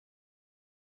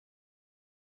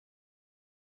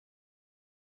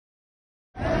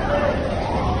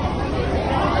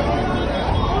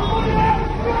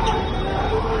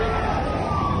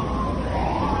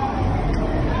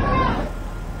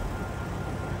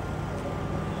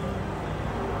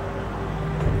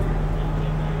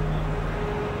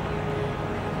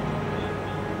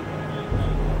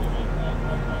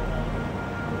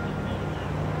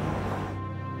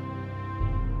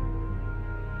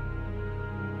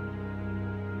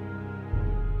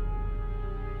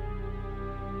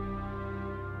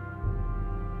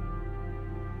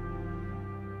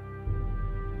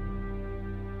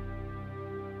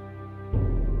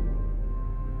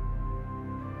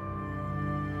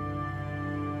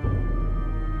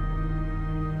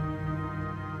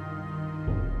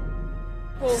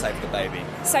Save the baby.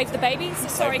 Save the baby?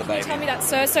 Sorry, the can you baby. tell me that,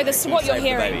 sir? So this is what you're Saved the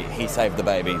hearing. baby. He saved the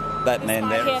baby. That man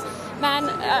there. Man,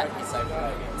 He saved the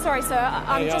baby. sorry,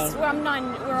 sir. We're on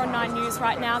 9 News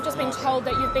right now. I've just been told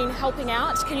that you've been helping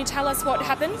out. Can you tell us what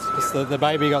happened? The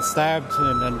baby got stabbed,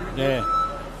 and yeah.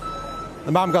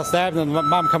 The mum got stabbed, and the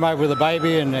mum came over with the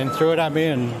baby and threw it at me,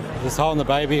 and was holding the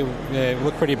baby. Yeah, it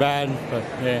looked pretty bad, but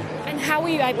yeah. And how were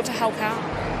you able to help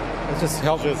out? It just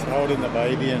holding the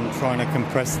baby and trying to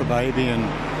compress the baby,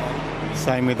 and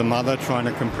same with the mother, trying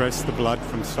to compress the blood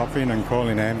from stopping and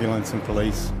calling ambulance and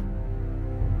police.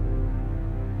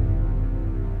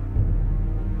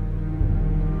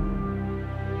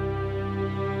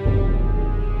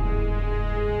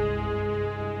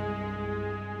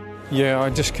 Yeah, I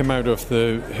just came out of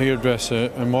the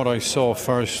hairdresser, and what I saw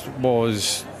first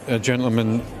was a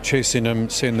gentleman chasing him,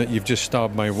 saying that you've just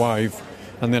stabbed my wife.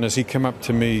 And then as he came up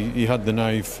to me, he had the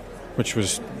knife, which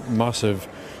was massive.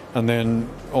 And then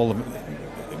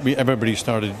everybody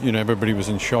started, everybody was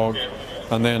in shock.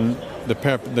 And then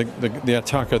the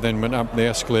attacker then went up the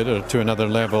escalator to another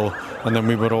level, and then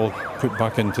we were all put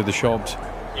back into the shops.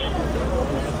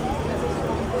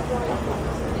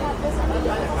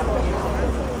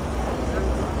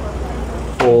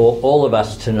 For all of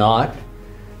us tonight,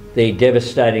 the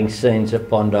devastating scenes at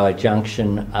Bondi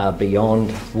Junction are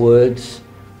beyond words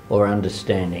or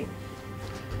understanding.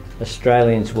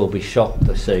 Australians will be shocked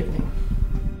this evening.